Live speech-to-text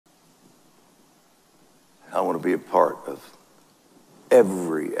I want to be a part of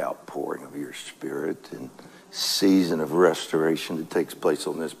every outpouring of your Spirit and season of restoration that takes place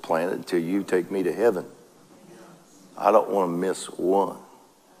on this planet until you take me to heaven. I don't want to miss one.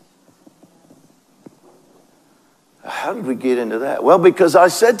 How did we get into that? Well, because I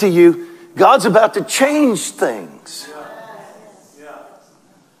said to you, God's about to change things.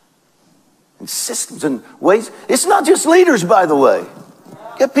 And systems and ways. It's not just leaders, by the way.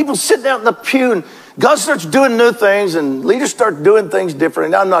 You get people sitting out in the pew and God starts doing new things and leaders start doing things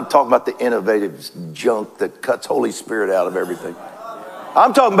different. Now, I'm not talking about the innovative junk that cuts Holy Spirit out of everything.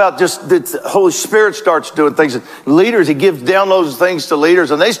 I'm talking about just the Holy Spirit starts doing things. Leaders, he gives downloads things to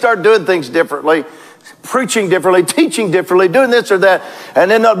leaders and they start doing things differently, preaching differently, teaching differently, doing this or that. And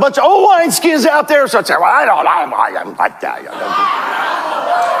then a bunch of old wineskins out there start saying, well, I'm like that.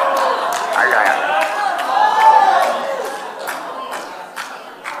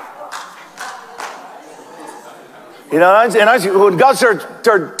 You know, when God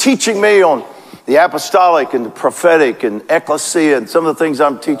started teaching me on the apostolic and the prophetic and ecclesia and some of the things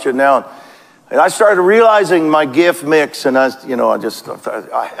I'm teaching now, and I started realizing my gift mix, and I said,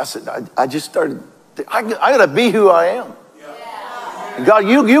 I got to be who I am. Yeah. God,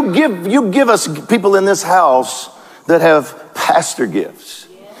 you give us people in this house that have pastor gifts.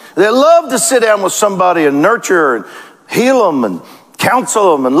 That love to sit down with somebody and nurture and heal them and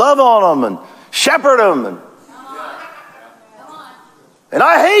counsel them and love on them and shepherd them. And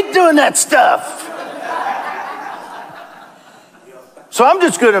I hate doing that stuff. So I'm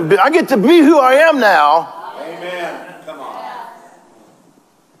just going to I get to be who I am now. Amen. Come on.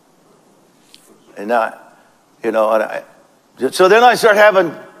 And so then I start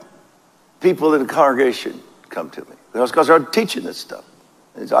having people in the congregation come to me. Because I started teaching this stuff.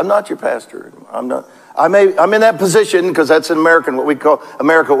 I'm not your pastor. I'm in that position because that's in America what we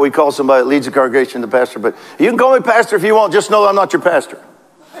call somebody that leads a congregation the pastor. But you can call me pastor if you want. Just know I'm not your pastor.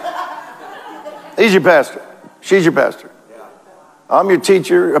 He's your pastor. She's your pastor. I'm your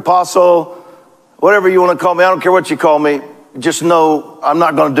teacher, apostle, whatever you want to call me. I don't care what you call me. Just know I'm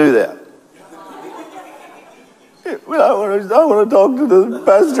not going to do that. Well, I want to talk to the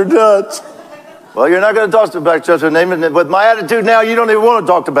Pastor Dutch. Well, you're not going to talk to Pastor Dutch. With my attitude now, you don't even want to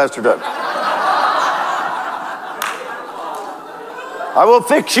talk to Pastor Dutch. I will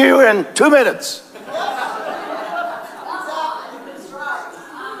fix you in 2 minutes.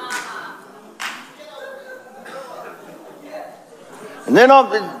 And then I'm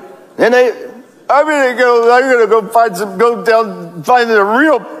going to go find a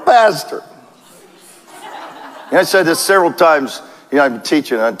real pastor. And I said this several times. You know, I'm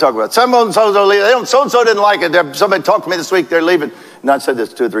teaching and I talk about so-and-so leaving. So-and-so didn't like it. Somebody talked to me this week. They're leaving. And I said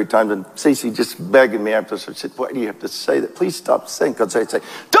this 2 or 3 times. And Cece just begging me after. She said, why do you have to say that? Please stop saying. Because they say,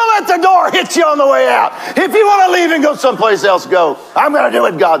 don't let the door hit you on the way out. If you want to leave and go someplace else, go. I'm going to do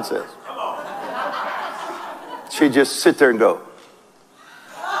what God says. She'd just sit there and go.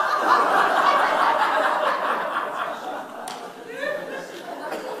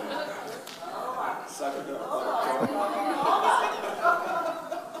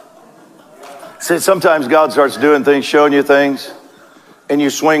 See, sometimes God starts doing things, showing you things, and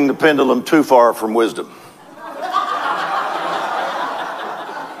you swing the pendulum too far from wisdom.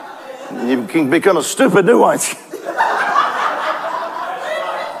 You can become a stupid nuance.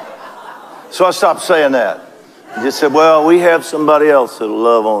 So I stopped saying that. I just said, well, we have somebody else that'll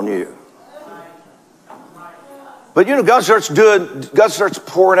love on you. But you know, God starts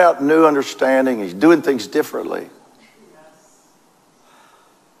pouring out new understanding. He's doing things differently.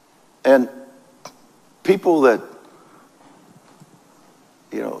 And people that,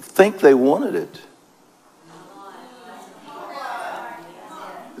 you know, think they wanted it,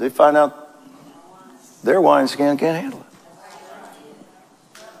 they find out their wineskin can't handle it.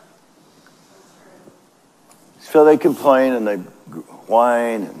 So they complain and they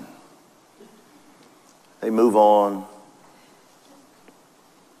whine and they move on.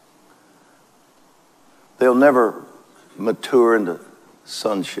 They'll never mature into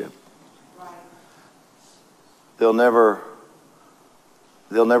sonship. They'll never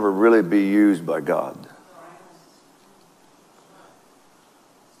really be used by God.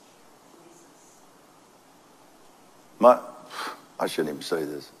 I shouldn't even say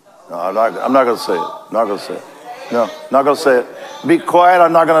this. No, I'm not going to say it. Not going to say it. No, not going to say it. Be quiet.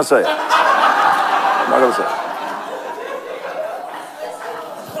 I'm not going to say it. I'm not going to say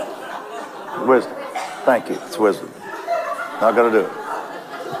it. Wisdom. Thank you. It's wisdom. Not going to do it.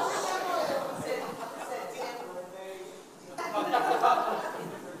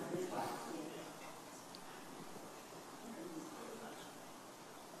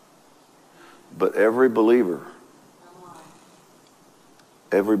 But every believer,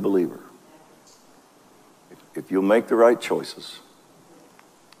 if you'll make the right choices,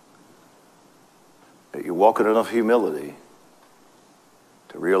 that you walk in enough humility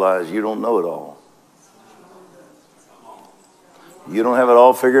to realize you don't know it all. You don't have it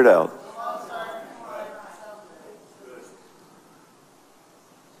all figured out.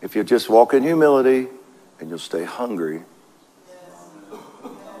 If you just walk in humility and you'll stay hungry,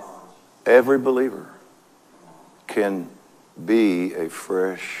 every believer can be a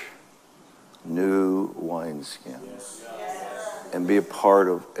fresh, new wineskin and be a part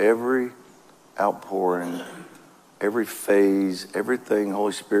of every outpouring, every phase, everything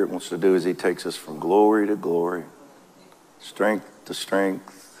Holy Spirit wants to do as he takes us from glory to glory, strength to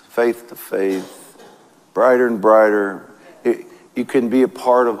strength, faith to faith, brighter and brighter. You can be a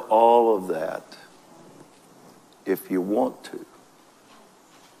part of all of that if you want to.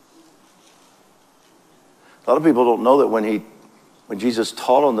 A lot of people don't know that when Jesus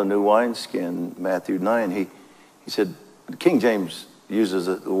taught on the new wineskin, Matthew 9, he said, King James uses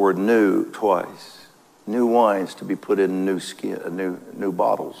the word new twice. New wines to be put in new skin, new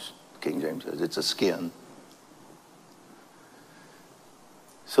bottles, King James says. It's a skin.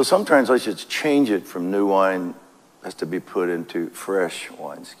 So some translations change it from new wine has to be put into fresh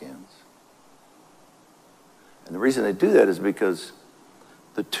wineskins. And the reason they do that is because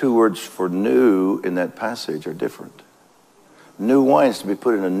the two words for new in that passage are different. New wine is to be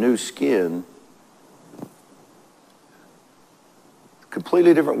put in a new skin.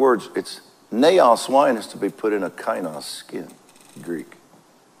 Completely different words. It's neos wine is to be put in a kainos skin, Greek.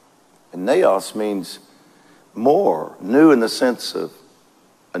 And neos means more, new in the sense of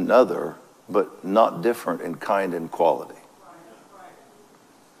another, but not different in kind and quality.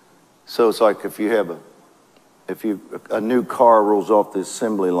 So it's like if a new car rolls off the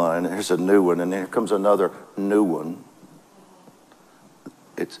assembly line, and here's a new one, and then here comes another new one.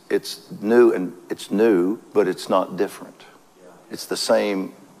 It's new, and it's new, but it's not different. It's the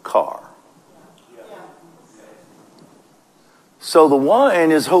same car. So the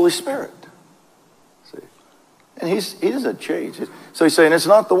wine is Holy Spirit. See? And he doesn't change. So he's saying it's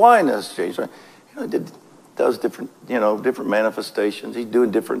not the wine that's changed. He does different manifestations. He's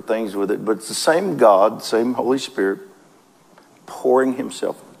doing different things with it, but it's the same God, same Holy Spirit pouring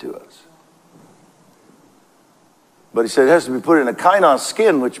himself into us. But he said it has to be put in a kainos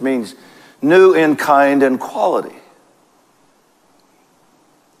skin, which means new in kind and quality.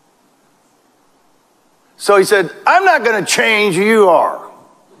 So he said, I'm not going to change, you are.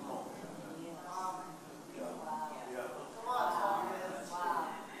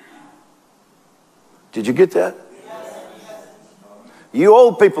 Did you get that? You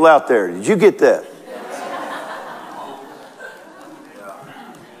old people out there, did you get that?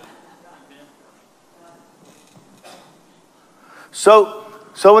 So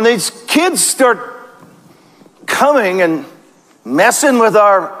when these kids start coming and messing with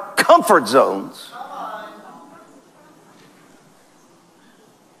our comfort zones,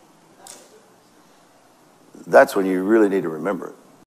 that's when you really need to remember it.